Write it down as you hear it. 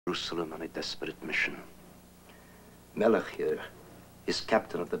Jerusalem on a desperate mission. Melech here is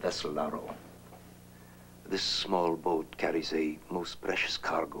captain of the vessel Laro. This small boat carries a most precious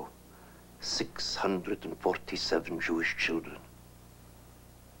cargo, 647 Jewish children.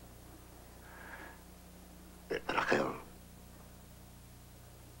 Rachel.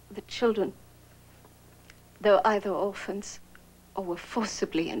 The children, they were either orphans or were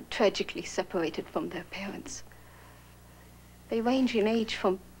forcibly and tragically separated from their parents. They range in age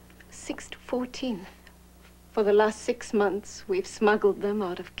from 6 to 14. For the last 6 months, we've smuggled them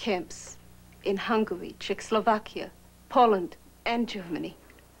out of camps in Hungary, Czechoslovakia, Poland, and Germany.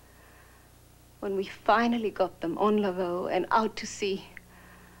 When we finally got them on Laro and out to sea,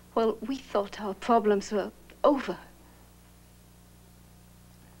 well, we thought our problems were over.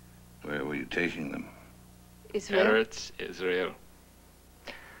 Where were you taking them? Israel. Eretz Israel.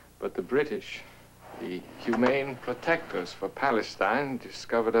 But the British, the humane protectors for Palestine,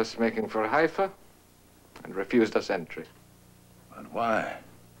 discovered us making for Haifa and refused us entry. But why?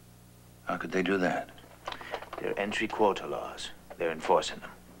 How could they do that? They're entry quota laws. They're enforcing them.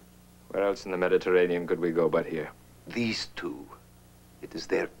 Where else in the Mediterranean could we go but here? These two, it is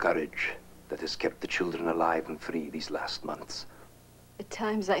their courage that has kept the children alive and free these last months. At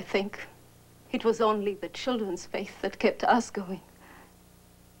times, I think, it was only the children's faith that kept us going.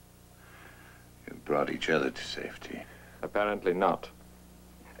 You brought each other to safety. Apparently not.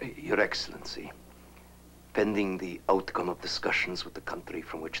 Your Excellency, pending the outcome of discussions with the country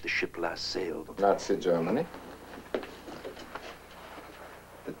from which the ship last sailed. Nazi Germany.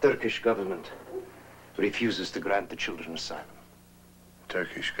 The Turkish government refuses to grant the children asylum.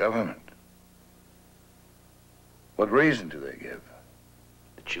 Turkish government? What reason do they give?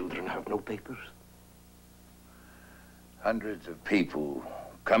 The children have no papers. Hundreds of people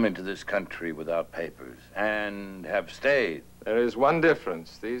come into this country without papers and have stayed. There is one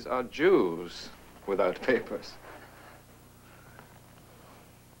difference. These are Jews without papers.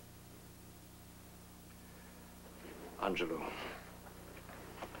 Angelo,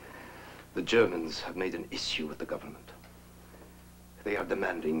 the Germans have made an issue with the government. They are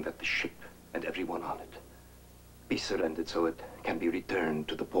demanding that the ship and everyone on it be surrendered so it can be returned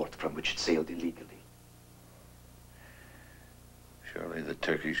to the port from which it sailed illegally. Surely the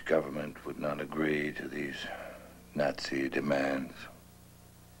Turkish government would not agree to these Nazi demands.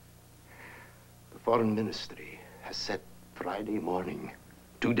 The Foreign Ministry has set Friday morning,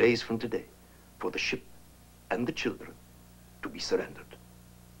 2 days from today, for the ship and the children to be surrendered.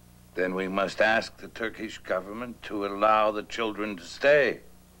 Then we must ask the Turkish government to allow the children to stay.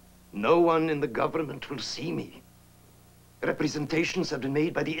 No one in the government will see me. Representations have been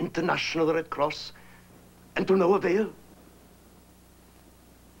made by the International Red Cross, and to no avail.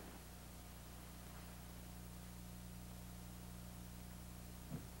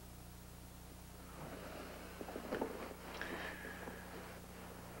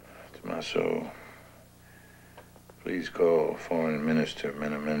 Tommaso, please call Foreign Minister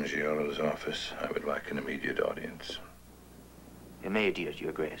Menemengiolo's office. I would like an immediate audience. Immediate,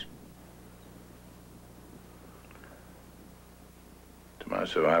 Your Grace.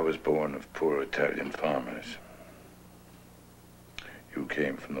 Tommaso, I was born of poor Italian farmers. You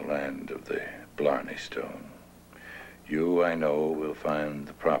came from the land of the Blarney Stone. You, I know, will find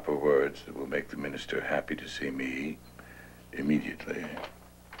the proper words that will make the minister happy to see me immediately.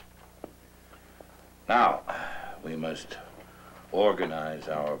 Now, we must organize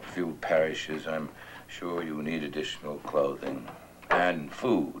our few parishes. I'm sure you need additional clothing and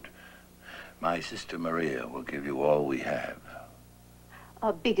food. My sister Maria will give you all we have.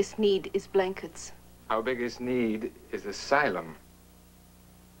 Our biggest need is blankets. Our biggest need is asylum.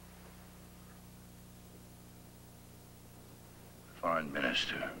 The Foreign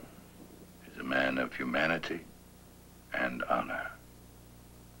Minister is a man of humanity and honor.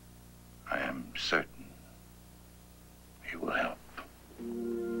 I am certain he will help.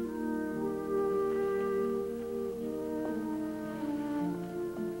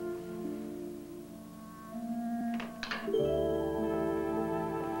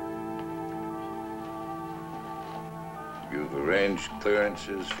 You've arranged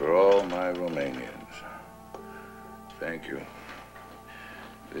clearances for all my Romanians. Thank you.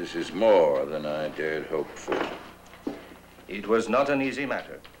 This is more than I dared hope for. It was not an easy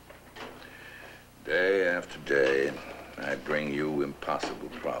matter. Day after day, I bring you impossible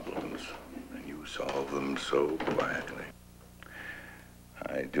problems, and you solve them so quietly.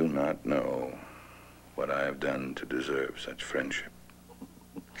 I do not know what I have done to deserve such friendship.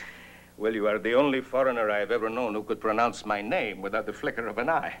 Well, you are the only foreigner I have ever known who could pronounce my name without the flicker of an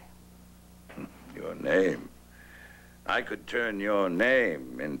eye. Your name? I could turn your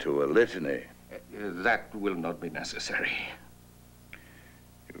name into a litany. That will not be necessary.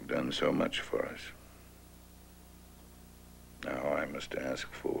 You've done so much for us. Now I must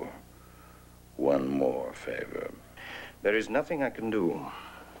ask for one more favor. There is nothing I can do.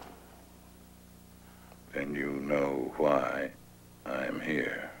 Then you know why I'm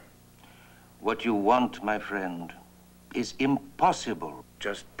here. What you want, my friend, is impossible.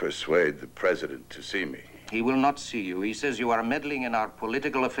 Just persuade the president to see me. He will not see you. He says you are meddling in our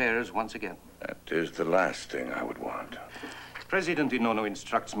political affairs once again. That is the last thing I would want. President Inono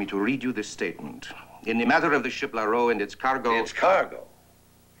instructs me to read you this statement. In the matter of the ship La Roe and its cargo... Its cargo.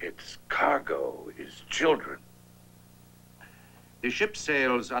 Its cargo is children. The ship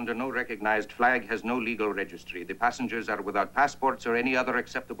sails under no recognized flag, has no legal registry. The passengers are without passports or any other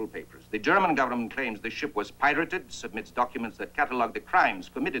acceptable papers. The German government claims the ship was pirated, submits documents that catalog the crimes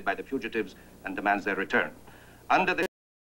committed by the fugitives, and demands their return. Under the